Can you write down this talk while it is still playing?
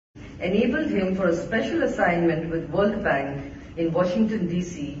enabled him for a special assignment with World Bank in Washington,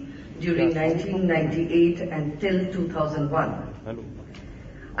 D.C. during 1998 until 2001.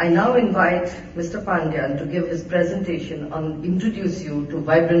 I now invite Mr. Pandyan to give his presentation and introduce you to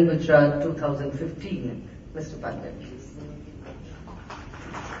Vibrant Gujarat 2015. Mr. Pandyan, please.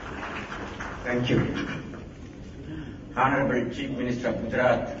 Thank you. Honorable Chief Minister of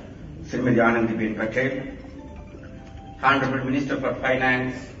Gujarat, Srimati Anandibhen Patel, Honorable Minister for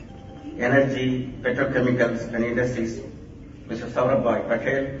Finance, Energy, Petrochemicals and Industries, Mr. Saurabh Bhai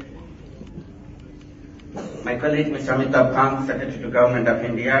Patel, my colleague Mr. Amitabh Kant, Secretary to Government of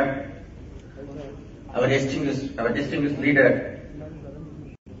India, our distinguished leader,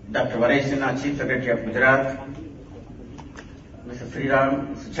 Dr. Varesh Sinha, Chief Secretary of Gujarat, Mr.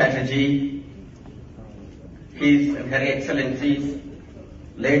 Sriram Chatterjee, His and Her Excellencies,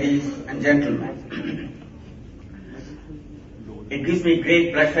 ladies and gentlemen. It gives me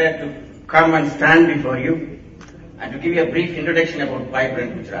great pleasure to come and stand before you and to give you a brief introduction about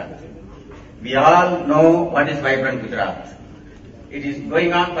Vibrant Gujarat. We all know what is Vibrant Gujarat. It is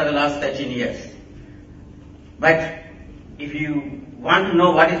going on for the last 13 years. But if you want to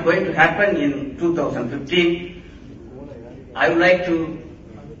know what is going to happen in 2015, I would like to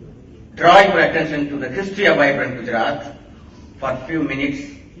draw your attention to the history of Vibrant Gujarat for a few minutes.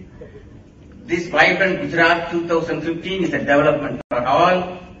 This Vibrant Gujarat 2015 is a development for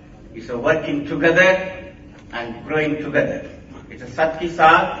all. It's a working together and growing together. It's a Sabki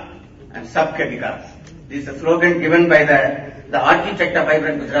Saath and Sabke Vikas. This is a slogan given by the architect of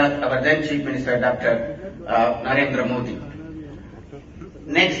Vibrant Gujarat, our then Chief Minister, Dr. Narendra Modi.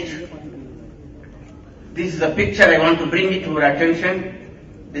 Next, this is a picture I want to bring it to your attention.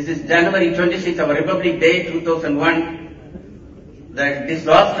 This is January 26th, our Republic Day 2001. The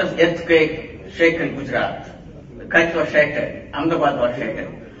disastrous earthquake shaken Gujarat. The Kutch was shaken, Ahmedabad was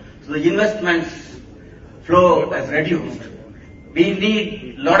shaken. So the investments flow has reduced. We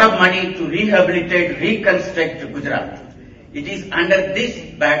need a lot of money to rehabilitate, reconstruct Gujarat. It is under this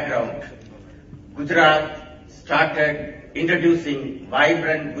background, Gujarat started introducing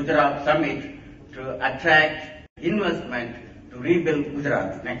Vibrant Gujarat Summit to attract investment to rebuild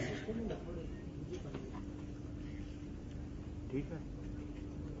Gujarat. Next.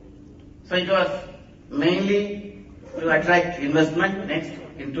 So it was mainly to attract investment, next,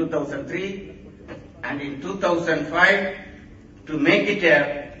 in 2003, and in 2005 to make it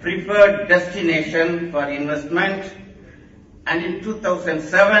a preferred destination for investment, and in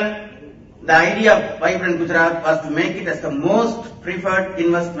 2007 the idea of Vibrant Gujarat was to make it as the most preferred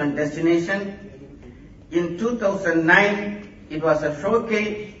investment destination. In 2009 it was a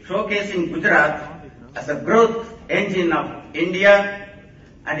showcasing Gujarat as a growth engine of India,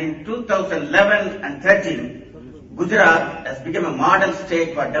 and in 2011 and 13 Gujarat has become a model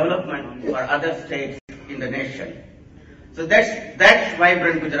state for development for other states in the nation. So that's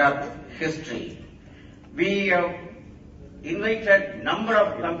Vibrant Gujarat history. We have invited number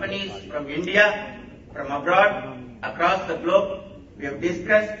of companies from India, from abroad, across the globe. We have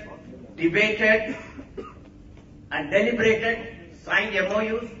discussed, debated and deliberated, signed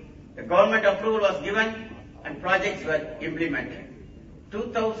MOUs, the government approval was given and projects were implemented.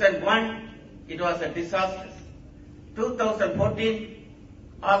 2001, it was a disaster. 2014,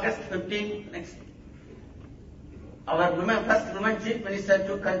 August 15, next. Our first woman Chief Minister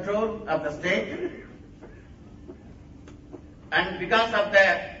took control of the state, and because of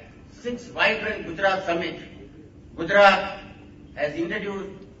the 6th Vibrant Gujarat Summit, Gujarat has introduced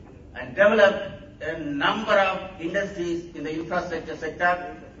and developed a number of industries in the infrastructure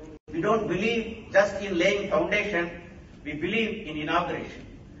sector. We don't believe just in laying foundation, we believe in inauguration.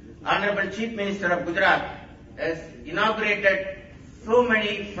 Honorable Chief Minister of Gujarat has inaugurated so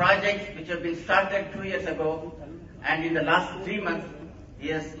many projects which have been started 2 years ago, and in the last 3 months he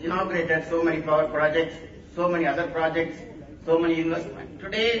has inaugurated so many power projects, so many other projects, so many investments.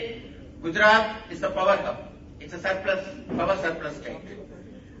 Today, Gujarat is the power hub. It's a power surplus state.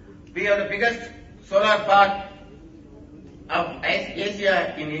 We are the biggest solar park of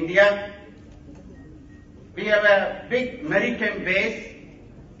Asia in India. We have a big maritime base.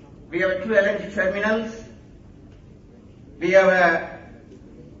 We have 2 LNG terminals. We have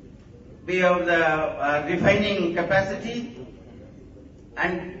the refining capacity,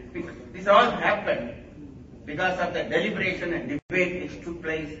 and this all happened because of the deliberation and debate which took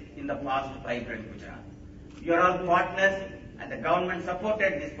place in the past Vibrant Gujarat. You are all partners, and the government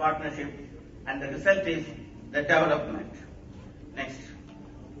supported this partnership, and the result is the development. Next.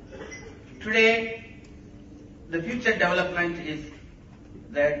 Today, the future development is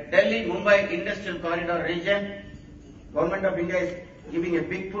the Delhi-Mumbai Industrial Corridor region. Government of India is giving a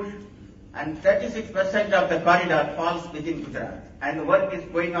big push, and 36% of the corridor falls within Gujarat, and the work is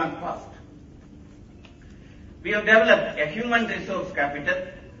going on fast. We have developed a human resource capital.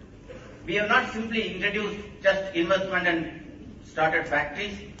 We have not simply introduced just investment and started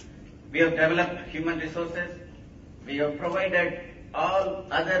factories. We have developed human resources. We have provided all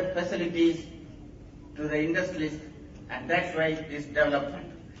other facilities to the industrialists, and that's why this development.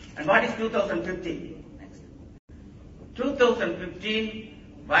 And what is 2015? Next.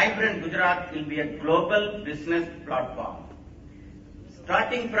 2015, Vibrant Gujarat will be a global business platform.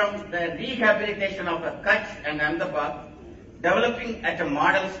 Starting from the rehabilitation of the Kutch and Ahmedabad, developing at a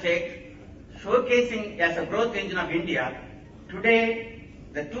model state, showcasing as a growth engine of India, today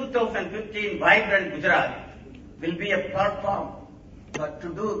the 2015 Vibrant Gujarat will be a platform to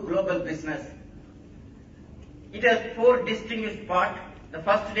do global business. It has 4 distinguished parts. The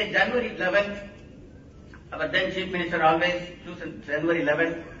first day, January 11th, our then Chief Minister always chooses January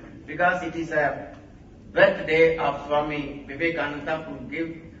 11th because it is a birthday of Swami Vivekananda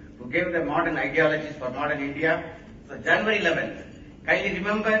who gave the modern ideologies for modern India. So January 11th. Kindly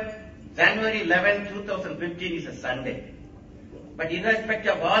remember, January 11, 2015 is a Sunday. But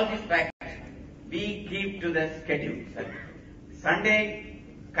irrespective of all these facts, we keep to the schedule. Sunday,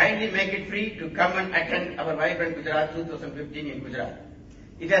 kindly make it free to come and attend our Vibrant Gujarat 2015 in Gujarat.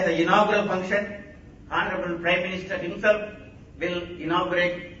 It has an inaugural function. Honorable Prime Minister himself will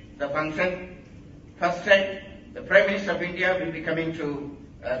inaugurate the function. First time, the Prime Minister of India will be coming to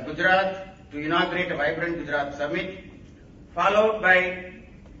Gujarat to inaugurate a Vibrant Gujarat Summit, followed by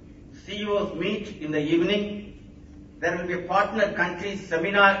CEOs meet in the evening. There will be a partner countries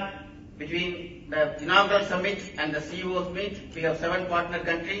seminar between the inaugural summit and the CEOs meet. We have 7 partner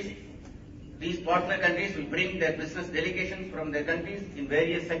countries. These partner countries will bring their business delegations from their countries in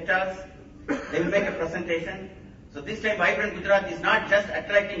various sectors. They will make a presentation. So this time Vibrant Gujarat is not just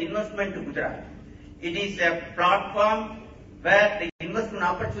attracting investment to Gujarat. It is a platform where the investment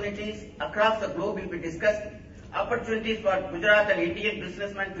opportunities across the globe will be discussed. Opportunities for Gujarat and Indian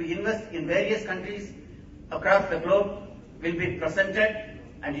businessmen to invest in various countries across the globe will be presented,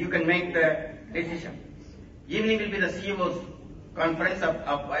 and you can make the decision. Evening will be the CEOs conference of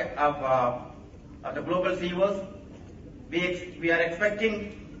the global CEOs. We are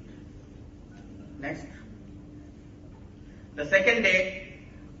expecting next. The second day,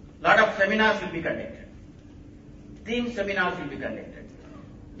 lot of seminars will be conducted. Theme seminars will be conducted.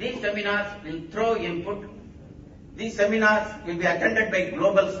 These seminars will throw input. These seminars will be attended by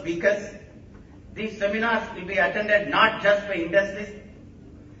global speakers. These seminars will be attended not just by industries,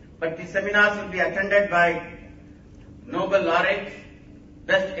 but these seminars will be attended by Nobel laureates,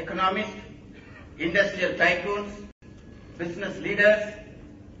 best economists, industrial tycoons, business leaders,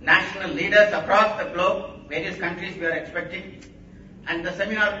 national leaders across the globe, various countries we are expecting. And the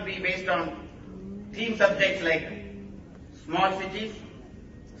seminar will be based on theme subjects like small cities,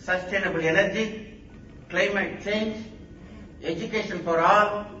 sustainable energy, climate change, education for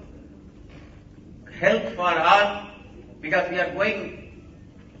all, health for all, because we are going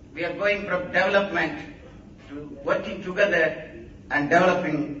from development to working together and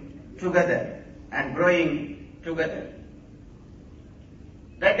developing together and growing together.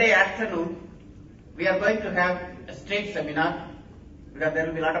 That day afternoon, we are going to have a state seminar because there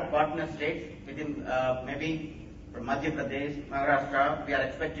will be a lot of partner states within maybe from Madhya Pradesh, Maharashtra. We are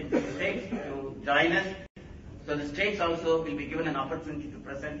expecting the states to join us. So the states also will be given an opportunity to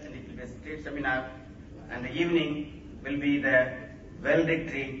present, and it will be a state seminar, and the evening will be the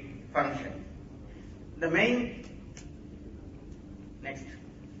valedictory function. The main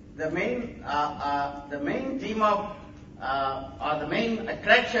theme of or the main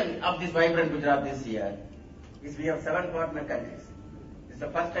attraction of this Vibrant Gujarat this year is we have 7 partner countries. This is the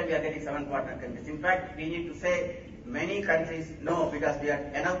first time we are getting 7 partner countries. In fact, we need to say many countries no, because we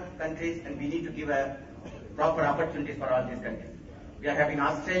have enough countries and we need to give a proper opportunities for all these countries. We are having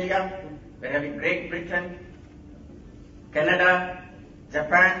Australia, we are having Great Britain, Canada,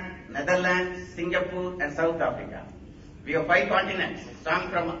 Japan, Netherlands, Singapore and South Africa. We have 5 continents,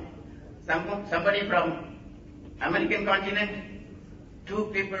 somebody from American continent,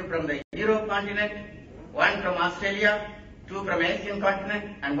 2 people from the Europe continent, 1 from Australia, 2 from Asian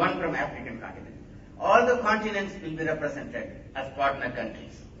continent and 1 from African continent. All the continents will be represented as partner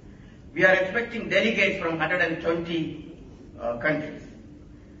countries. We are expecting delegates from 120 countries.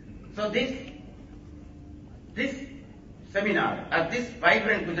 So this seminar, or this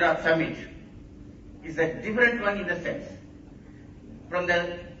Vibrant Gujarat Summit, is a different one in the sense. From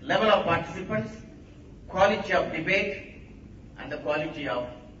the level of participants, quality of debate, and the quality of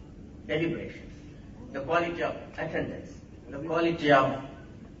deliberations, the quality of attendance. the quality of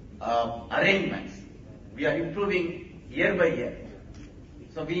arrangements. We are improving year by year.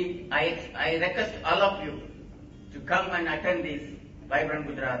 So I request all of you to come and attend this Vibrant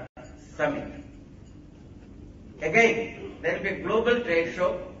Gujarat Summit. Again, there will be a global trade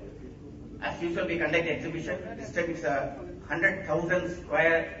show. As usual, we conduct exhibition. This time it's 100,000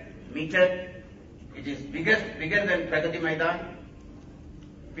 square meter. It is bigger than Pragati Maidan.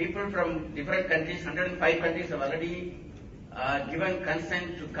 People from different countries, 105 countries, have already given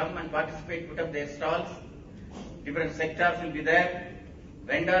consent to come and participate, put up their stalls. Different sectors will be there.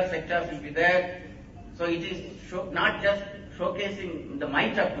 Vendor sectors will be there. So it is not just showcasing the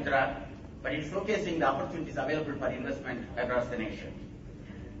might of Gujarat, but it is showcasing the opportunities available for investment across the nation.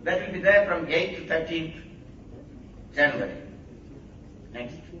 That will be there from 8th to 13th January.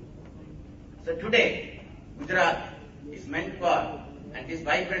 Next. So today, Gujarat is meant for, and this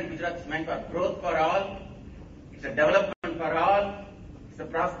Vibrant Gujarat is meant for growth for all, it's a development for all, it's a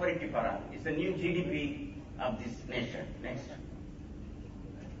prosperity for all. It's the new GDP of this nation. Next.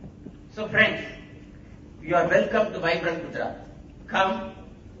 So friends, you are welcome to Vibrant Gujarat. Come,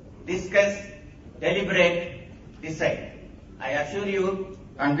 discuss, deliberate, decide. I assure you,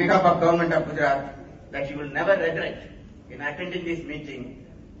 on behalf of Government of Gujarat, that you will never regret in attending this meeting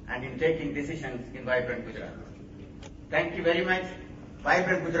and in taking decisions in Vibrant Gujarat. Thank you very much.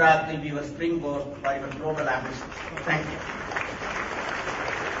 Vibrant Gujarat will be your springboard for your global ambitions. Thank you.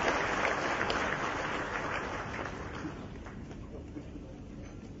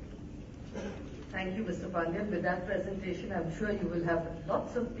 Thank you, Mr. Pandyan. With that presentation, I'm sure you will have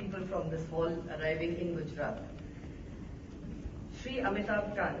lots of people from this hall arriving in Gujarat. Shri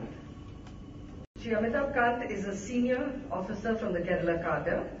Amitabh Kant. Shri Amitabh Kant is a senior officer from the Kerala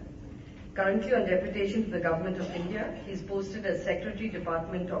cadre. Currently on deputation to the Government of India, he is posted as Secretary,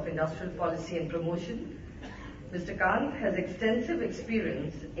 Department of Industrial Policy and Promotion. Mr. Kant has extensive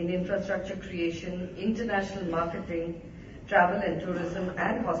experience in infrastructure creation, international marketing, travel and tourism,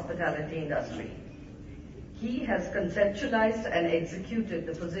 and hospitality industry. He has conceptualized and executed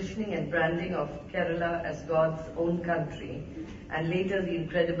the positioning and branding of Kerala as God's own country, and later the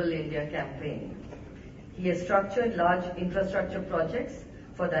Incredible India campaign. He has structured large infrastructure projects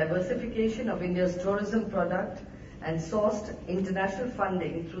for diversification of India's tourism product and sourced international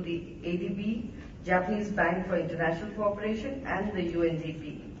funding through the ADB, Japanese Bank for International Cooperation, and the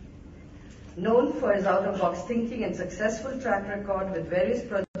UNDP. Known for his out-of-box thinking and successful track record with various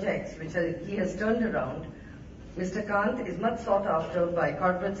projects which he has turned around, Mr. Kant is much sought after by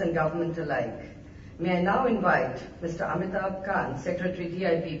corporates and government alike. May I now invite Mr. Amitabh Kant, Secretary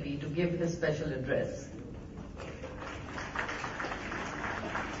DIPP, to give his special address.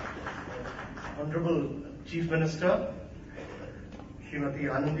 Honorable Chief Minister, Srimati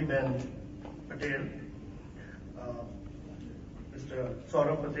Anandiben Patel, Mr.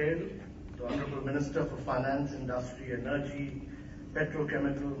 Saurabh Patel, the Honorable Minister for Finance, Industry, Energy,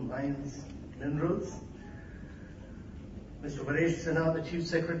 Petrochemical, Mines, Minerals, Mr. Varesh Sinha, the Chief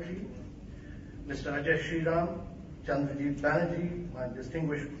Secretary, Mr. Ajay Sriram, Chandrajit Banerjee, my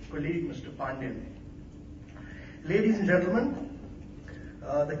distinguished colleague, Mr. Pandyan. Ladies and gentlemen,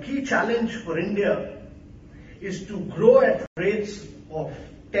 the key challenge for India is to grow at rates of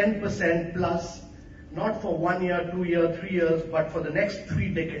 10% plus, not for 1 year, 2 years, 3 years, but for the next 3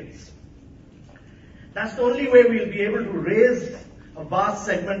 decades. That's the only way we'll be able to raise a vast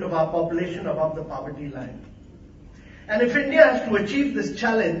segment of our population above the poverty line. And if India has to achieve this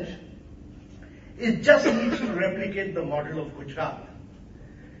challenge, it just needs to replicate the model of Gujarat.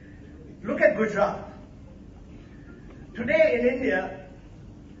 Look at Gujarat. Today in India,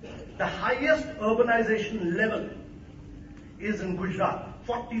 the highest urbanization level is in Gujarat,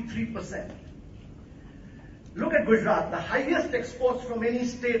 43%. Look at Gujarat. The highest exports from any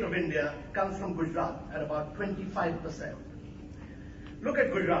state of India comes from Gujarat at about 25%. Look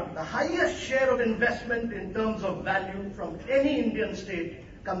at Gujarat. The highest share of investment in terms of value from any Indian state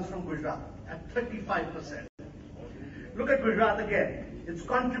comes from Gujarat at 35%. Look at Gujarat again. Its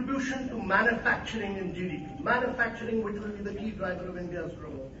contribution to manufacturing in GDP. Manufacturing, which will be the key driver of India's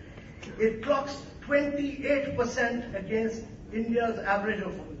growth. It clocks 28% against India's average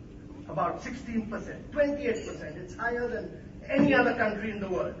of about 16%. 28%. It's higher than any other country in the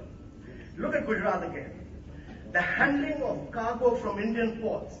world. Look at Gujarat again. The handling of cargo from Indian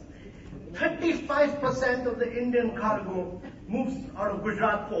ports. 35% of the Indian cargo moves out of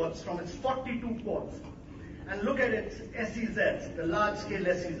Gujarat ports from its 42 ports. And look at its SEZs, the large-scale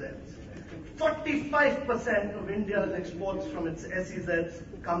SEZs. 45% of India's exports from its SEZs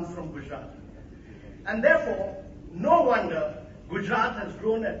comes from Gujarat. And therefore, no wonder Gujarat has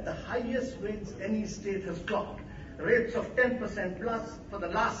grown at the highest rates any state has clocked. rates of 10% plus for the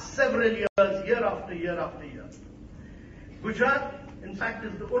last several years, year after year after year. Gujarat, in fact,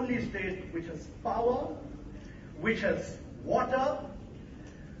 is the only state which has power, which has water,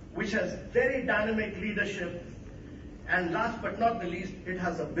 which has very dynamic leadership, and last but not the least, it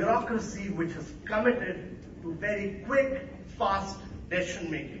has a bureaucracy which is committed to very quick, fast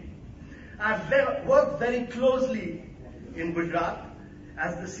decision making. I've worked very closely in Gujarat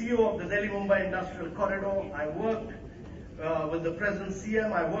as the CEO of the Delhi-Mumbai Industrial Corridor. I worked with the present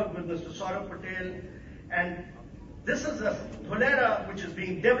CM, I worked with Mr. Saurabh Patel, and this is a Dholera which is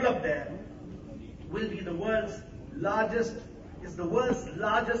being developed there, will be the world's largest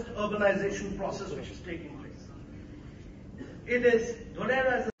urbanization process which is taking place.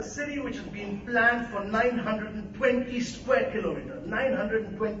 Dholera is a city which has been planned for 920 square kilometers.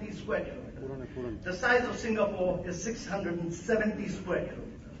 920 square kilometers. The size of Singapore is 670 square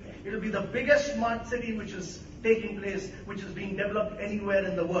kilometers. It will be the biggest smart city which is taking place, which is being developed anywhere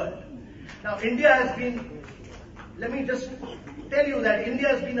in the world. Now, India has been, let me just tell you that India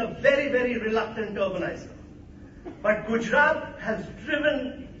has been a very, very reluctant urbanizer. But Gujarat has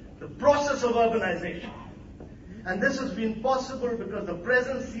driven the process of urbanization. And this has been possible because the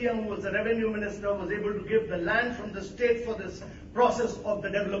present CM, who was the revenue minister, was able to give the land from the state for this process of the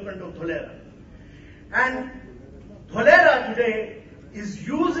development of Dholera. And Dholera today is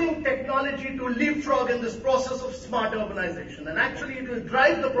using technology to leapfrog in this process of smart urbanization. And actually it will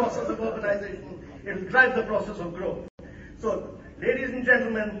drive the process of urbanization, it will drive the process of growth. So, ladies and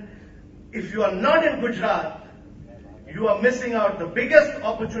gentlemen, if you are not in Gujarat, you are missing out the biggest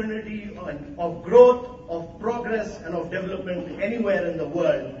opportunity of growth, of progress, and of development anywhere in the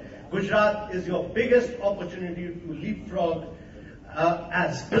world. Gujarat is your biggest opportunity to leapfrog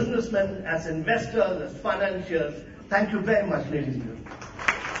as businessmen, as investors, as financiers. Thank you very much, ladies and gentlemen.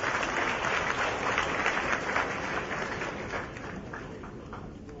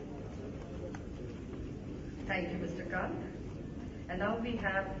 Thank you, Mr. Kant. And now we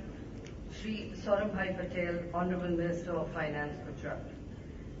have Shri Saurabh Patel, Honorable Minister of Finance, Gujarat.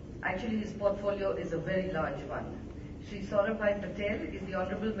 Actually, his portfolio is a very large one. Shri Saurabh Patel is the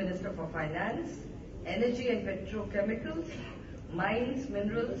Honorable Minister for Finance, Energy and Petrochemicals, Mines,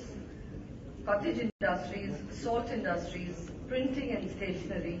 Minerals, Cottage Industries, Salt Industries, Printing and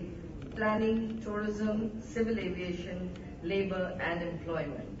Stationery, Planning, Tourism, Civil Aviation, Labour and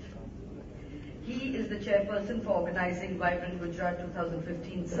Employment. He is the chairperson for organizing Vibrant Gujarat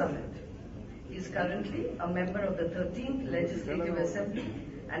 2015 Summit. He is currently a member of the 13th Legislative Assembly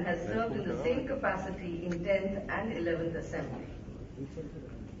and has served in the same capacity in 10th and 11th Assembly.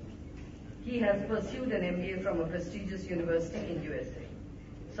 He has pursued an MBA from a prestigious university in USA.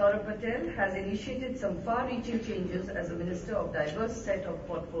 Saurabh Patel has initiated some far-reaching changes as a minister of diverse set of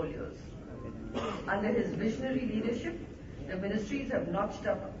portfolios. Under his visionary leadership, the ministries have notched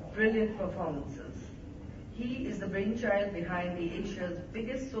up brilliant performances. He is the brainchild behind the Asia's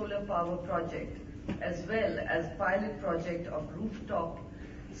biggest solar power project, as well as pilot project of rooftop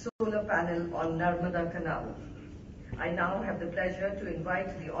solar panel on Narmada Canal. I now have the pleasure to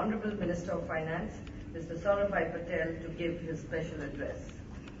invite the Honorable Minister of Finance, Mr. Saurabh Patel, to give his special address.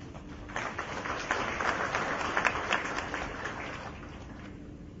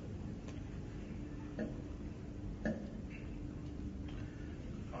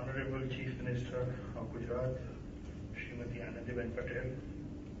 Honorable Chief Minister of Gujarat, Srimati Anandiben Patel,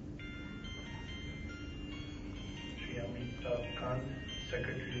 Shri Amitabh Kant,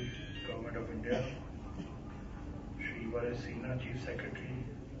 Secretary, Government of India, Shri Varis Sinha, Chief Secretary,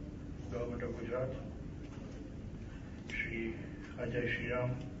 Government of Gujarat, Shri Ajay Shriram,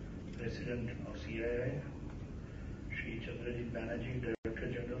 President of CII, Shri Chandrajit Banerjee, Director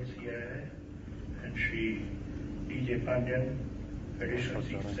General CII, and Shri D.J. Pandian, Additional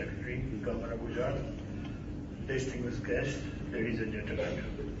Chief Secretary, Government of Gujarat, distinguished guests, ladies and gentlemen.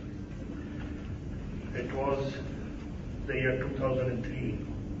 It was the year 2003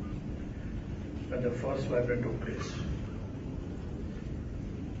 when the first Vibrant took place.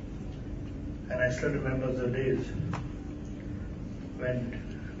 And I still remember the days when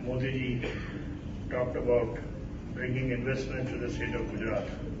Modi ji talked about bringing investment to the state of Gujarat.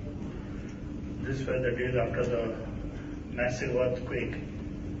 These were the days after the massive earthquake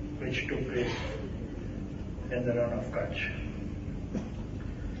which took place in the run of Kutch.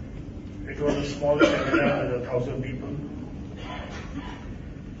 It was a small seminar with 1,000 people.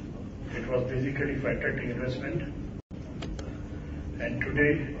 It was basically for attracting investment. And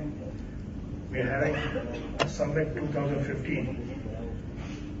today we are having a Summit 2015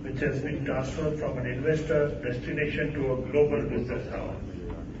 which has been transferred from an investor destination to a global business hub.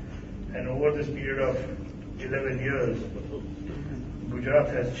 And over this period of 11 years, Gujarat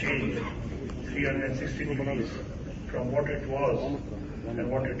has changed 360 degrees from what it was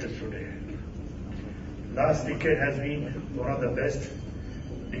and what it is today. Last decade has been one of the best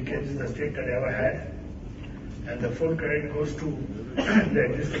decades the state had ever had, and the full credit goes to the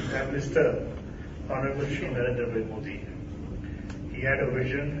existing Prime Minister, Honorable Shri Narendra Modi. He had a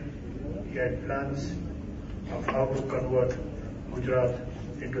vision, he had plans of how to convert Gujarat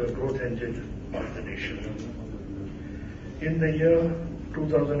into a growth engine of the nation. In the year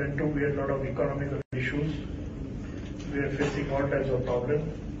 2002, we had a lot of economic issues. We are facing all types of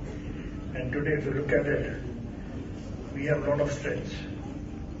problems. And today, if you look at it, we have a lot of strengths.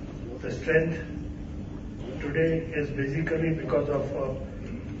 The strength today is basically because of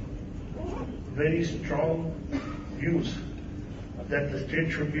very strong views that the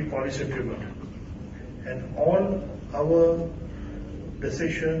state should be policy driven. And all our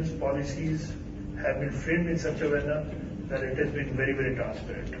decisions, policies have been framed in such a manner that it has been very, very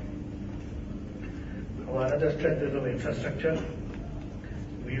transparent. Our another strength is our infrastructure.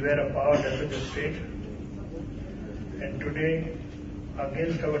 We were a power deficit state, and today,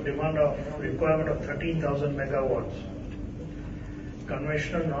 against our demand of requirement of 13,000 megawatts,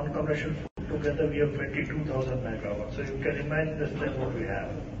 conventional, non-conventional together we have 22,000 megawatts. So you can imagine the strength what we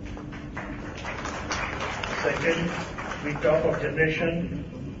have. Second, we talk of generation,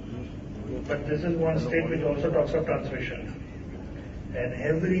 but this is one state which also talks of transmission. And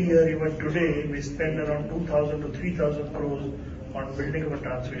every year, even today, we spend around 2,000 to 3,000 crores on building of a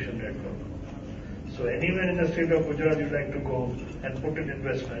transmission network. So anywhere in the state of Gujarat you'd like to go and put in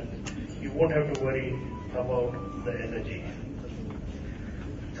investment, you won't have to worry about the energy.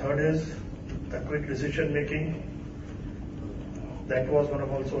 Third is the quick decision making. That was one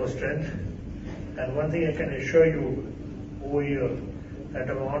of also a strength. And one thing I can assure you over here, that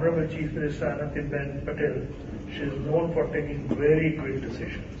our Honorable Chief Minister Anandibhen Patel, she is known for taking very quick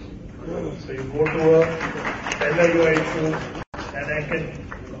decisions. So you go to her, tell her your issues, and I can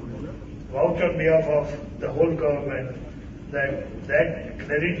vouch on behalf of the whole government that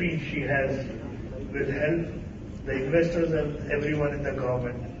clarity she has will help the investors and everyone in the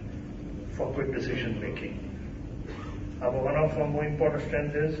government for quick decision making. One of our more important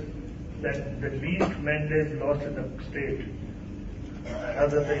strengths is that the least mandate lost in the state,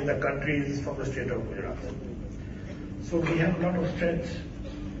 other than in the country, is from the state of Gujarat. So we have a lot of strengths.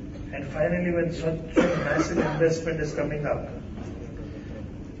 And finally, when such massive investment is coming up,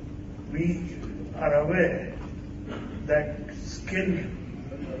 we are aware that skill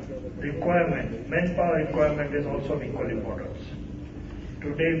requirement, manpower requirement is also of equal importance.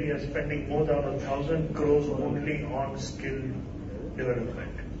 Today we are spending more than 1,000 crores only on skill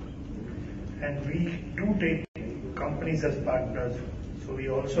development. And we do take companies as partners, so we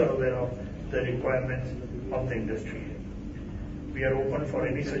are also aware of the requirements of the industry. We are open for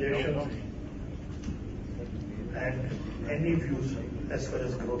any suggestions and any views as far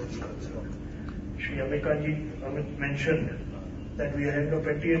as growth is concerned. Shri Amit mentioned that we are having a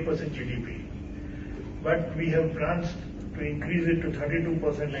 28% GDP, but we have plans to increase it to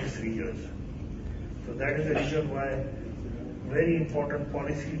 32% next 3 years. So that is the reason why very important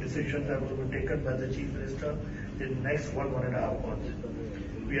policy decisions are going to be taken by the Chief Minister in the next 1.5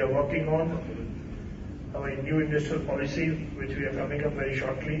 months. We are working on our new industrial policy, which we are coming up very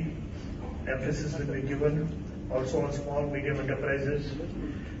shortly. Emphasis will be given also on small, medium enterprises.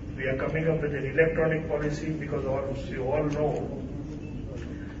 We are coming up with an electronic policy because you all know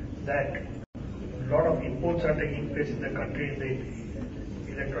that a lot of imports are taking place in the country in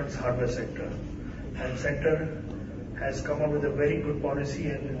the electronics hardware sector. And sector has come up with a very good policy,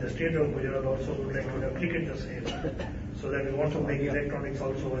 and in the state of Gujarat also would like to replicate the same, so that we want to make electronics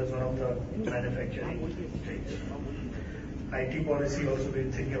also as one of the manufacturing states. IT policy also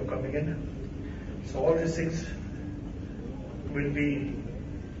we're thinking of coming in. So all these things will be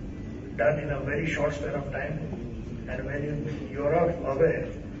done in a very short span of time, and when you are aware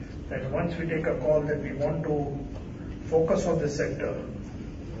that once we take a call that we want to focus on this sector,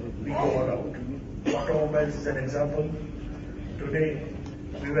 we go all out. Automobiles is an example. Today,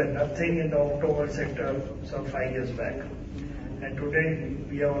 we were nothing in the automobile sector some 5 years back. And today,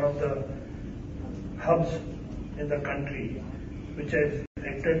 we are one of the hubs in the country which is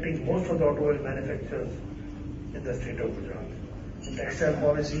attracting most of the automobile manufacturers in the state of Gujarat. Textile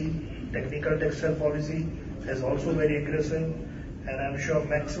policy, technical textile policy is also very aggressive, and I'm sure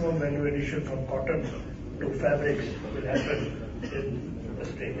maximum value addition from cotton to fabrics will happen in the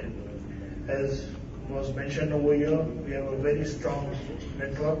state. As was mentioned over here, we have a very strong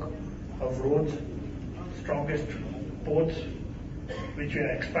network of roads, strongest ports, which we are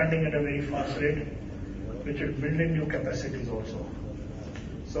expanding at a very fast rate. which will build in new capacities also.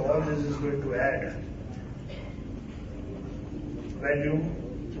 So all this is going to add value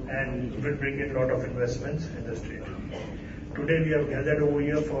and will bring in a lot of investments in the state. Today we have gathered over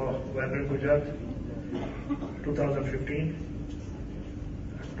here for Vibrant Gujarat 2015.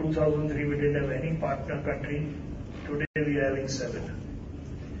 2003 we didn't have any partner country. Today we are having 7.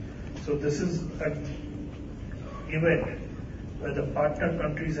 So this is an event where the partner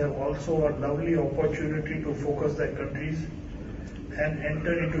countries have also a lovely opportunity to focus their countries and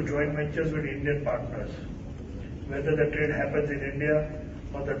enter into joint ventures with Indian partners. Whether the trade happens in India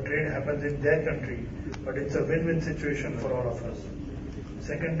or the trade happens in their country, but it's a win-win situation for all of us.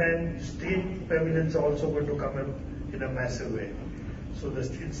 Second time, state pavilions are also going to come in a massive way. So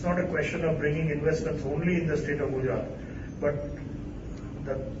it's not a question of bringing investments only in the state of Gujarat, but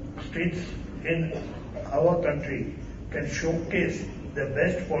the states in our country can showcase the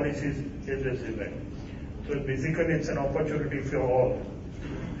best policies in this event. So basically it's an opportunity for all.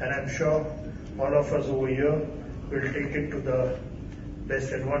 And I'm sure all of us over here will take it to the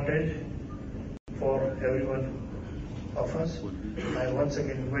best advantage for everyone of us. I once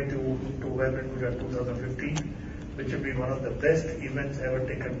again invite you to Vibrant Gujarat 2015, which will be one of the best events ever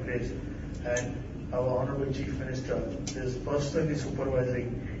taken place. And our Honorable Chief Minister is personally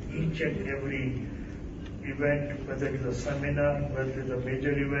supervising each and every event, whether it is a seminar, whether it is a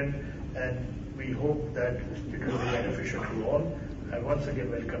major event, and we hope that it will be beneficial to all. I once again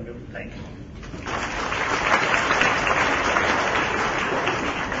welcome you. Thank you.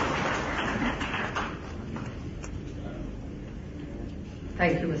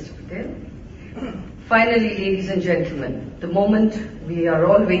 Thank you, Mr. Patel. Finally, ladies and gentlemen, the moment we are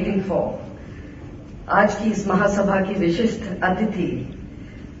all waiting for. आज की इस महासभा की विशिष्ट अतिथि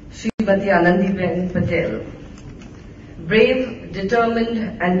Shrimati Anandiben Patel. Brave,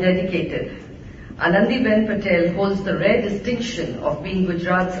 determined and dedicated, Anandiben Patel holds the rare distinction of being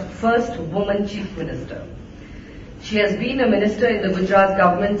Gujarat's first woman chief minister. She has been a minister in the Gujarat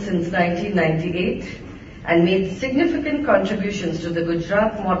government since 1998 and made significant contributions to the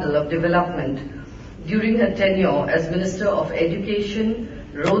Gujarat model of development during her tenure as Minister of Education,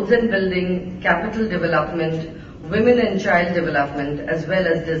 Roads and Building, Capital Development, Women and Child Development, as well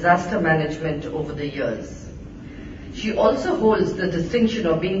as disaster management over the years. She also holds the distinction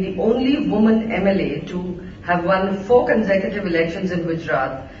of being the only woman MLA to have won 4 consecutive elections in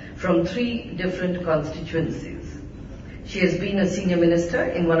Gujarat from 3 different constituencies. She has been a senior minister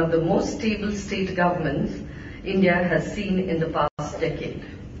in one of the most stable state governments India has seen in the past decade.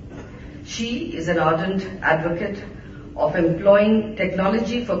 She is an ardent advocate of employing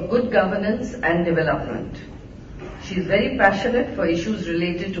technology for good governance and development. She is very passionate for issues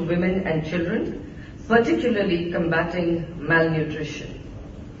related to women and children, particularly combating malnutrition.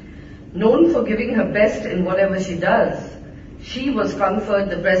 Known for giving her best in whatever she does, she was conferred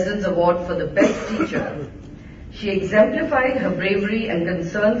the President's Award for the Best Teacher. She exemplified her bravery and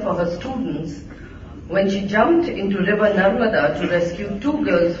concern for her students when she jumped into River Narmada to rescue 2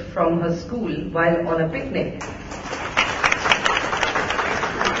 girls from her school while on a picnic.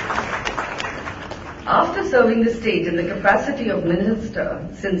 After serving the state in the capacity of minister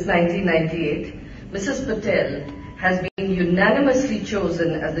since 1998, Mrs. Patel has been unanimously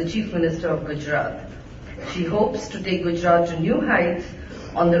chosen as the Chief Minister of Gujarat. She hopes to take Gujarat to new heights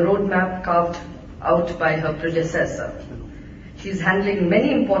on the roadmap carved out by her predecessor. She is handling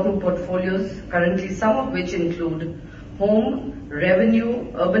many important portfolios, currently some of which include home,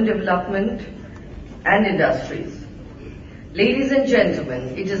 revenue, urban development, and industries. Ladies and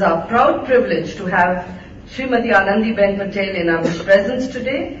gentlemen, it is our proud privilege to have Srimati Anandiben Patel in our presence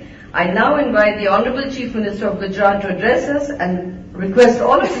today. I now invite the Honorable Chief Minister of Gujarat to address us and request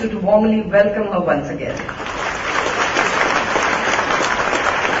all of you to warmly welcome her once again.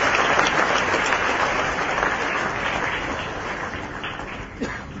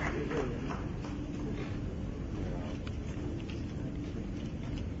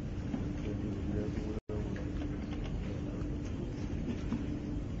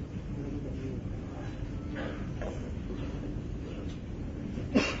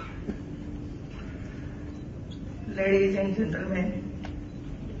 Ladies and gentlemen,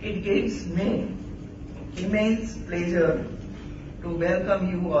 it gives me immense pleasure to welcome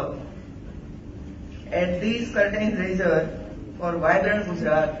you all at this curtain raiser for Vibrant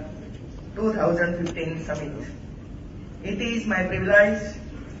Gujarat 2015 Summit. It is my privilege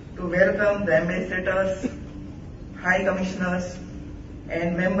to welcome the ambassadors, high commissioners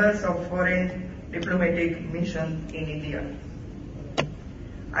and members of foreign diplomatic mission in India.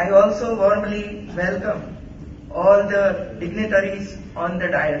 I also warmly welcome all the dignitaries on the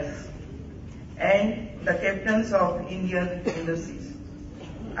dais and the captains of Indian industries.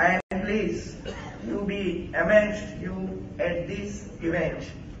 I am pleased to be amongst you at this event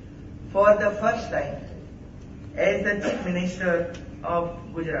for the first time as the Chief Minister of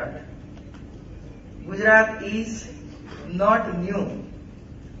Gujarat. Gujarat is not new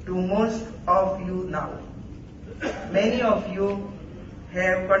to most of you now. Many of you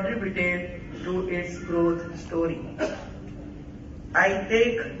have contributed to its growth story. I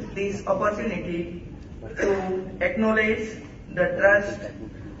take this opportunity to acknowledge the trust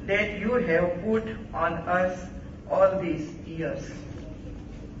that you have put on us all these years.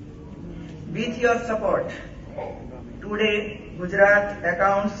 With your support, today Gujarat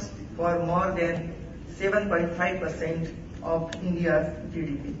accounts for more than 7.5% of India's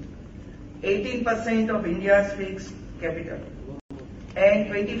GDP, 18% of India's fixed capital,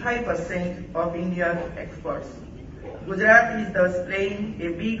 and 25% of India's exports. Gujarat is thus playing a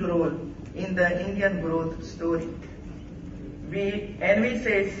big role in the Indian growth story. We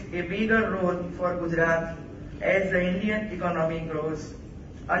envisage a bigger role for Gujarat as the Indian economy grows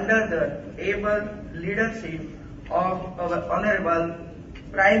under the able leadership of our Honorable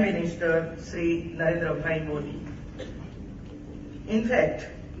Prime Minister Sri Narendra Bhai Modi. In fact,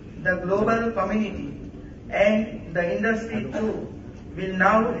 the global community and the industry too will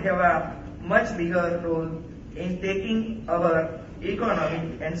now have a much bigger role in taking our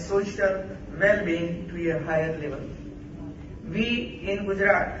economic and social well-being to a higher level. We in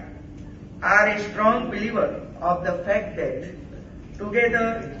Gujarat are a strong believer of the fact that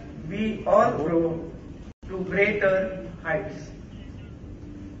together we all grow to greater heights.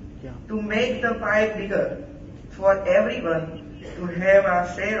 To make the pie bigger for everyone to have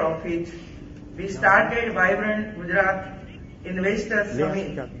a share of it, we started Vibrant Gujarat Investor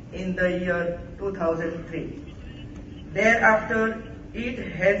Summit in the year 2003. Thereafter, it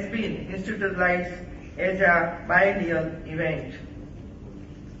has been institutionalized as a biennial event.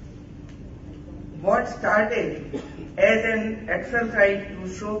 What started as an exercise to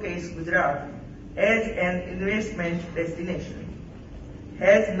showcase Gujarat as an investment destination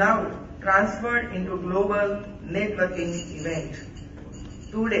has now transferred into global networking event.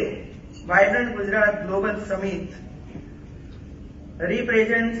 Today, Vibrant Gujarat Global Summit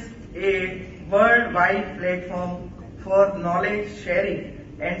represents a worldwide platform for knowledge sharing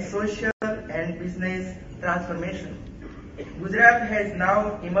and social and business transformation. Gujarat has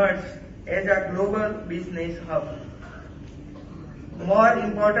now emerged as a global business hub. More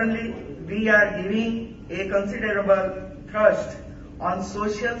importantly, we are giving a considerable thrust on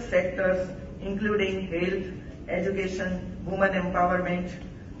social sectors including health, education, women empowerment,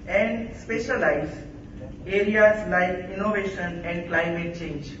 and specialized areas like innovation and climate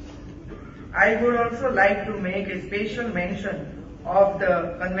change. I would also like to make a special mention of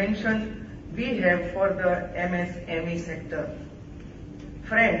the convention we have for the MSME sector.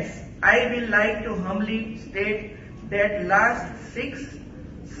 Friends, I will like to humbly state that last 6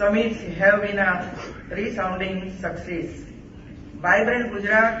 summits have been a resounding success. Vibrant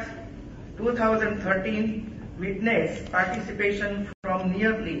Gujarat 2013 witnessed participation from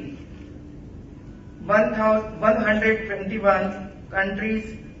nearly 121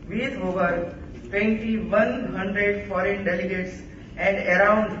 countries with over 2,100 foreign delegates and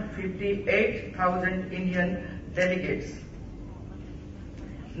around 58,000 Indian delegates.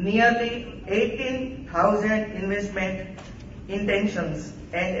 Nearly 18,000 investment intentions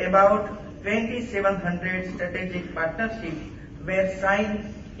and about 2,700 strategic partnerships were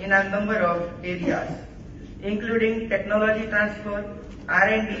signed in a number of areas, including technology transfer,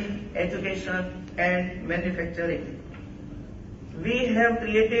 R&D, education, and manufacturing. We have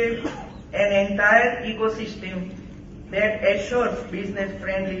created an entire ecosystem that assures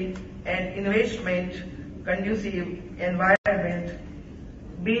business-friendly and investment-conducive environment,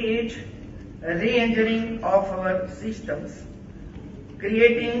 be it re-engineering of our systems,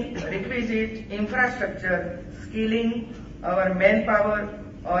 creating requisite infrastructure, skilling our manpower,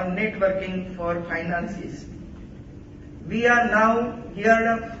 or networking for finances. We are now geared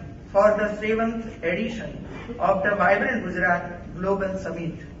up for the 7th edition of the Vibrant Gujarat Global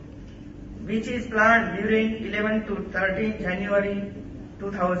Summit, which is planned during 11 to 13 January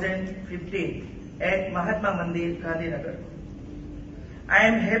 2015 at Mahatma Mandir, Gandhinagar. I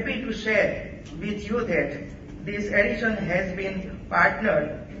am happy to share with you that this edition has been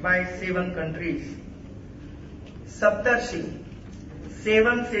partnered by 7 countries. Saptarshi,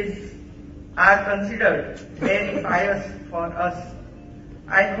 7 seats are considered very pious for us.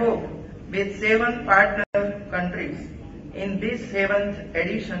 I hope with 7 partner countries in this 7th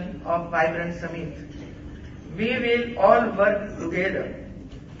edition of Vibrant Summit, we will all work together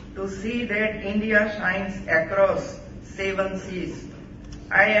to see that India shines across 7 seas.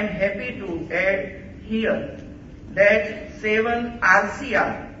 I am happy to add here that 7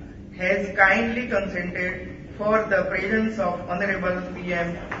 RCR has kindly consented for the presence of Honorable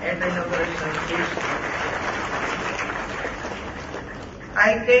PM at the inauguration session.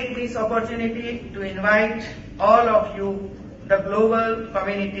 I take this opportunity to invite all of you, the global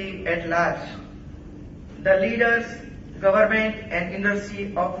community at large, the leaders, government and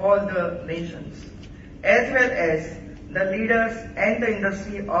industry of all the nations, as well as the leaders and the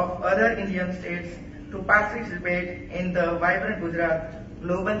industry of other Indian states to participate in the Vibrant Gujarat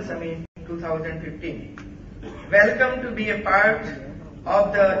Global Summit 2015. Welcome to be a part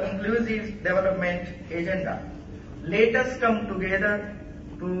of the inclusive development agenda. Let us come together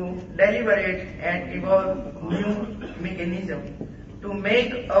to deliberate and evolve new mechanisms to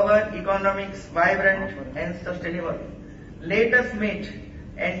make our economics vibrant and sustainable. Let us meet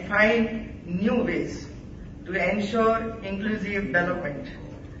and find new ways to ensure inclusive development.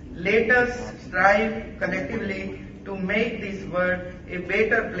 Let us strive collectively to make this world a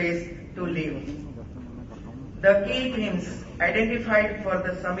better place to live. The key themes identified for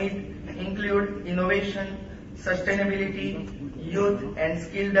the summit include innovation, sustainability, youth and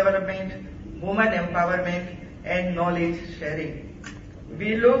skill development, women empowerment and knowledge sharing.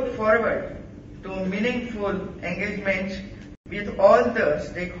 We look forward to meaningful engagement with all the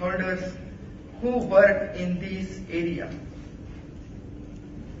stakeholders who work in this area.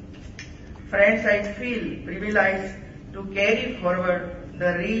 Friends, I feel privileged to carry forward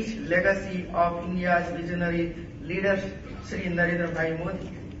the rich legacy of India's visionary leader, Shri Narendra Bhai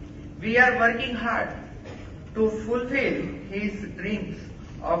Modi. We are working hard to fulfill his dreams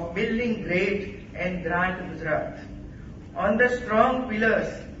of building great and grand Gujarat on the strong pillars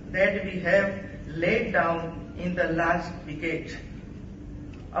that we have laid down in the last decade.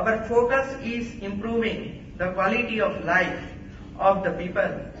 Our focus is improving the quality of life of the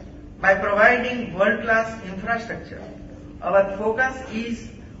people by providing world-class infrastructure. Our focus is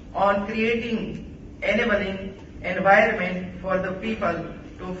on creating enabling environment for the people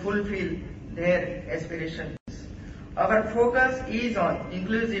to fulfill their aspirations. Our focus is on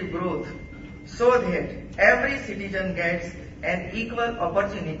inclusive growth so that every citizen gets an equal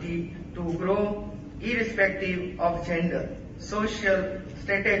opportunity to grow irrespective of gender, social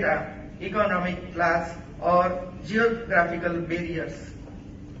strata, economic class or geographical barriers.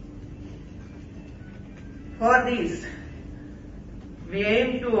 For this, we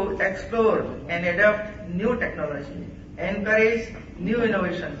aim to explore and adopt new technology, encourage new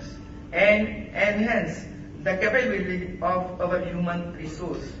innovations, and enhance the capability of our human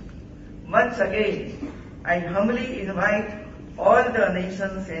resource. Once again, I humbly invite all the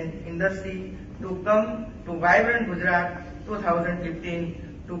nations and industry to come to Vibrant Gujarat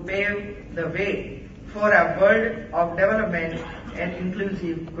 2015 to pave the way for a world of development and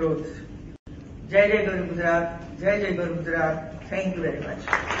inclusive growth. Jai Jai Guru Gujarat, Jai Jai Guru Gujarat. Thank you very much.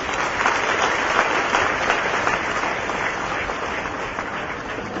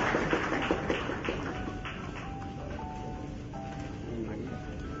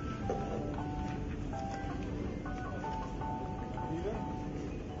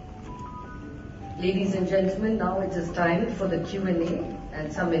 Ladies and gentlemen, now it is time for the Q&A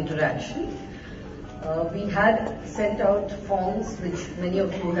and some interaction. We had sent out forms which many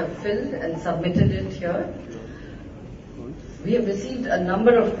of you have filled and submitted it here. We have received a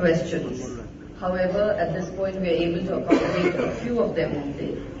number of questions. However, at this point we are able to accommodate a few of them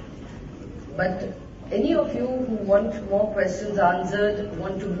only. But any of you who want more questions answered,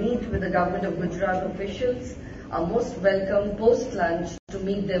 want to meet with the Government of Gujarat officials, are most welcome post-lunch to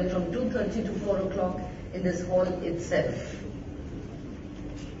meet them from 2:30 to 4 o'clock in this hall itself.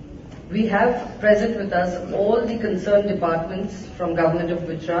 We have present with us all the concerned departments from Government of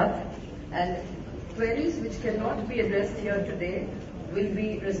Gujarat, and queries which cannot be addressed here today will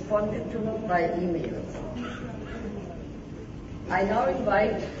be responded to by email. I now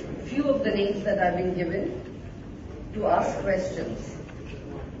invite few of the names that have been given to ask questions.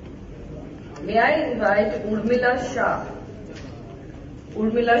 May I invite Urmila Shah.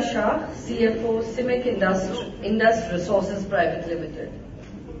 Urmila Shah, CFO, CIMIC Indus Resources Private Limited.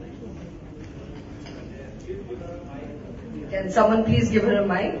 Can someone please give her a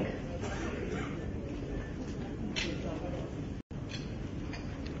mic?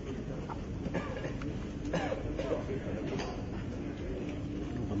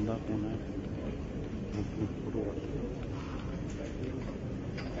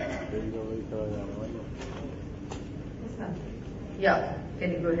 Yeah,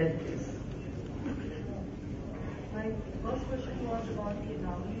 can you go ahead please? My My first question was about the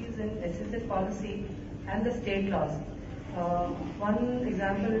anomalies in SEZ policy and the state laws. One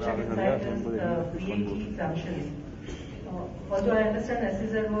example which I can cite is the VAT exemption. Although I understand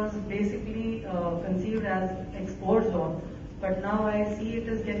SEZ was basically conceived as export zone, but now I see it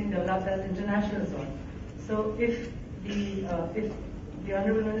is getting developed as international zone. So if the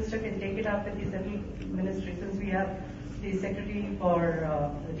Honorable Minister can take it up with the Central Ministry, since we have the Secretary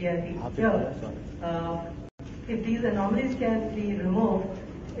for DIP here, if these anomalies can be removed,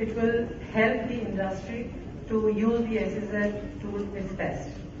 it will help the industry to use the SEZ to its best.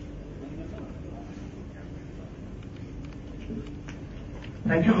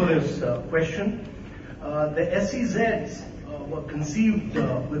 Thank you for this question. The SEZs were conceived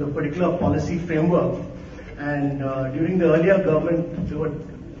with a particular policy framework, and during the earlier government there were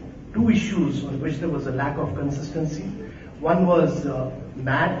two issues on which there was a lack of consistency. One was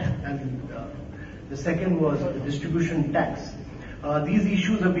MAT and the second was the distribution tax. These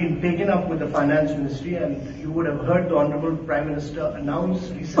issues have been taken up with the Finance Ministry, and you would have heard the Honorable Prime Minister announce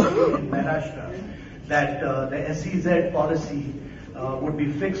recently in Maharashtra that the SEZ policy would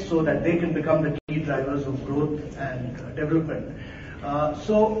be fixed so that they can become the key drivers of growth and development.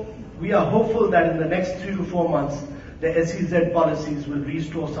 So we are hopeful that in the next 3 to 4 months, the SEZ policies will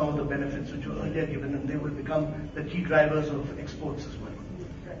restore some of the benefits which were earlier given, and they will become the key drivers of exports as well.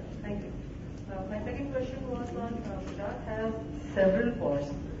 Right. Thank you. My second question was on Gujarat has several ports.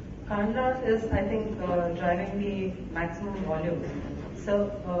 Kandla is, I think, driving the maximum volume.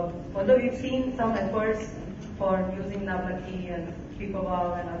 So, although we've seen some efforts for using Navlaki and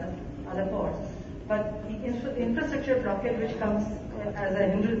Pipavav and other ports, but the infrastructure blockade which comes as a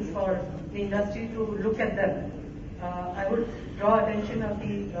hindrance for the industry to look at them, I would draw attention of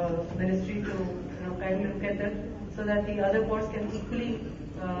the ministry to kindly look at them so that the other ports can equally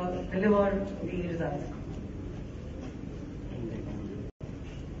deliver the results.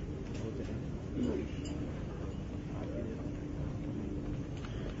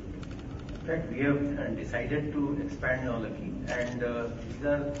 In fact, we have decided to expand Navlaki, and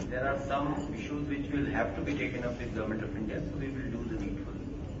there are some issues which will have to be taken up with Government of India, so we will do the needful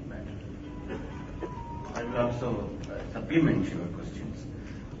matter. I will also supplement your questions.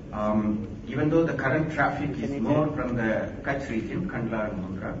 Even though the current traffic is more from the Kutch region, Kandla and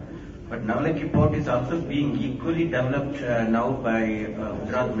Mundra, but Navlaki port is also being equally developed now by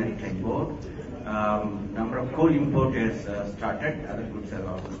Gujarat Maritime Board. Number of coal importers started, other goods have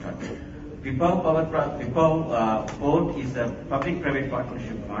also started. Pipavav port is a public-private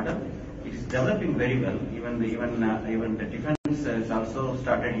partnership model. It is developing very well. Even the defense has also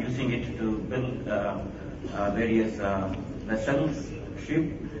started using it to build various vessels,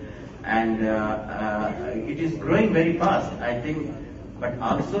 ship, and it is growing very fast, I think. But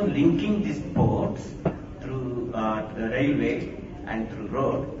also linking these ports through the railway and through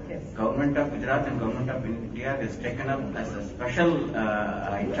road. Yes. Government of Gujarat and Government of India has taken up as a special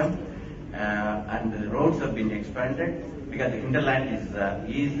item, and the roads have been expanded because the hinterland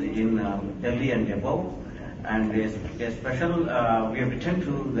is in Delhi and above, and a special we have written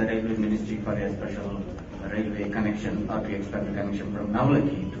to the Railway Ministry for a special railway connection or to expand the connection from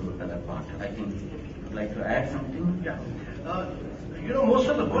Navlaki to other part. I think you would like to add something? Yeah. Most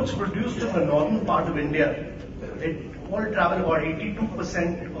of the goods produced in the northern part of India, it all travel, about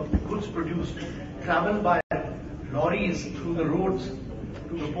 82% of the goods produced travel by lorries through the roads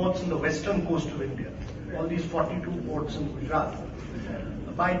to the ports in the western coast of India. All these 42 ports in Gujarat.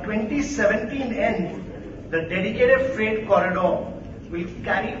 By 2017 end, the dedicated freight corridor will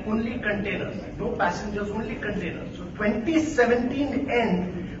carry only containers, no passengers, only containers. So 2017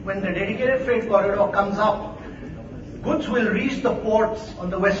 end, when the dedicated freight corridor comes up, goods will reach the ports on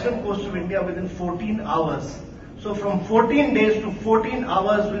the western coast of India within 14 hours. So from 14 days to 14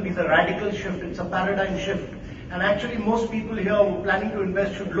 hours will be the radical shift. It's a paradigm shift. And actually most people here who are planning to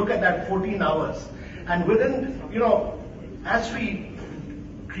invest should look at that 14 hours. And within, as we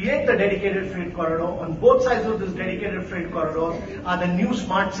create the dedicated freight corridor, on both sides of this dedicated freight corridor are the new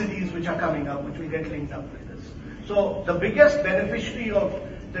smart cities which are coming up, which will get linked up with this. So the biggest beneficiary of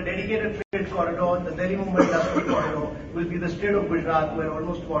the dedicated freight corridor, the Delhi Mumbai Industrial Corridor, will be the state of Gujarat, where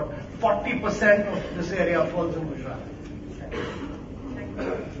almost about 40% of this area falls in Gujarat.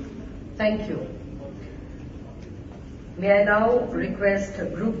 Thank you. May I now request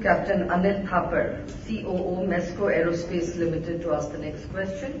Group Captain Anil Thapar, COO Mesco Aerospace Limited, to ask the next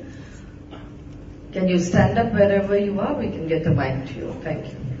question. Can you stand up wherever you are? We can get the mic to you. Thank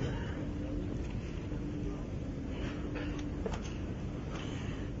you.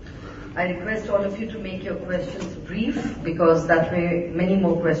 I request all of you to make your questions brief, because that way many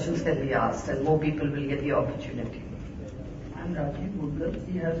more questions can be asked and more people will get the opportunity. I'm Rajiv Budgal.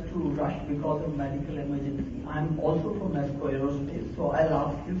 He has to rush because of medical emergency. I'm also from Mesco Aerospace, so I'll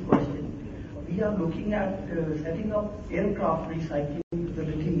ask you a question. We are looking at setting up aircraft recycling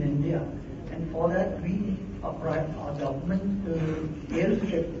facility in India, and for that we need a government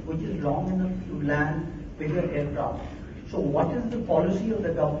airstrip which is long enough to land bigger aircraft. So what is the policy of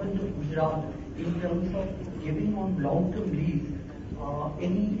the government of Gujarat in terms of giving on long-term lease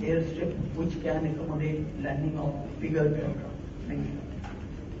any airstrip which can accommodate landing of bigger aircraft? Thank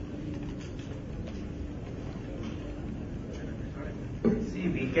you. See,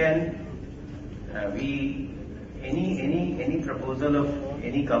 we can, any proposal of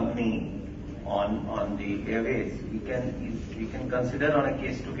any company on the airways, we can consider on a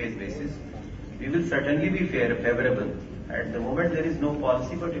case-to-case basis. We will certainly be favorable. At the moment, there is no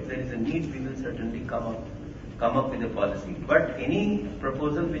policy, but if there is a need, we will certainly come up with a policy. But any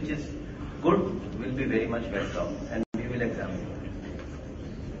proposal which is good will be very much welcome, and we will examine it.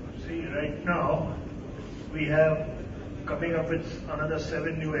 See, right now, we have coming up with another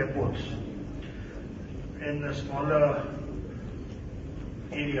 7 new airports in the smaller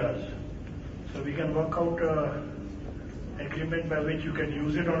areas. So we can work out an agreement by which you can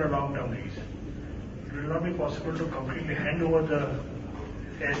use it on a long-term lease. It will not be possible to completely hand over the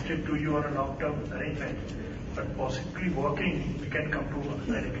airstrip to you on a long-term arrangement, but possibly working, we can come to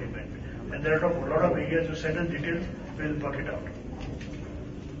an agreement. And there are a lot of areas to settle details, we'll work it out.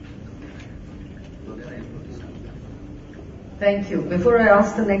 Thank you. Before I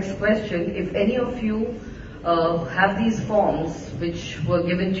ask the next question, if any of you have these forms which were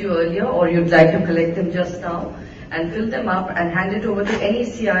given to you earlier, or you'd like to collect them just now and fill them up and hand it over to any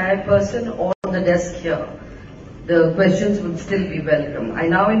CII person or the desk here, the questions would still be welcome. I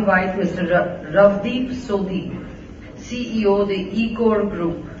now invite Mr. Ravdeep Sodhi, CEO, the eCore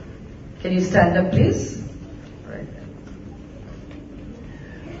Group. Can you stand up, please? Right.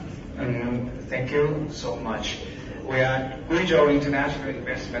 Thank you so much. We are Gujarat International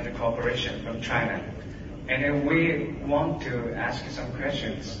Investment Corporation from China, and we want to ask some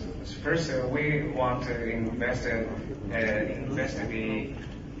questions. First, we want to invest the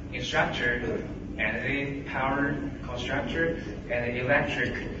infrastructure, energy, power, construction, and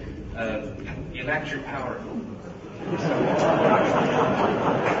electric power.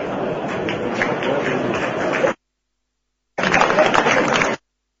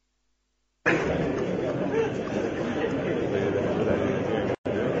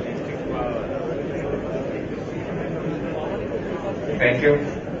 Thank you.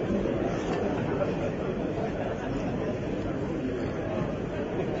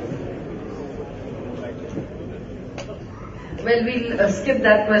 Well, we'll skip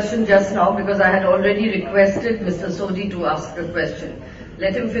that question just now because I had already requested Mr. Sodhi to ask a question.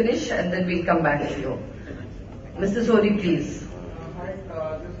 Let him finish and then we'll come back to you. Mr. Sodhi, please. Hi,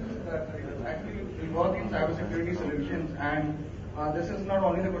 this is actually we work in cybersecurity solutions, and this is not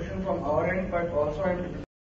only the question from our end, but also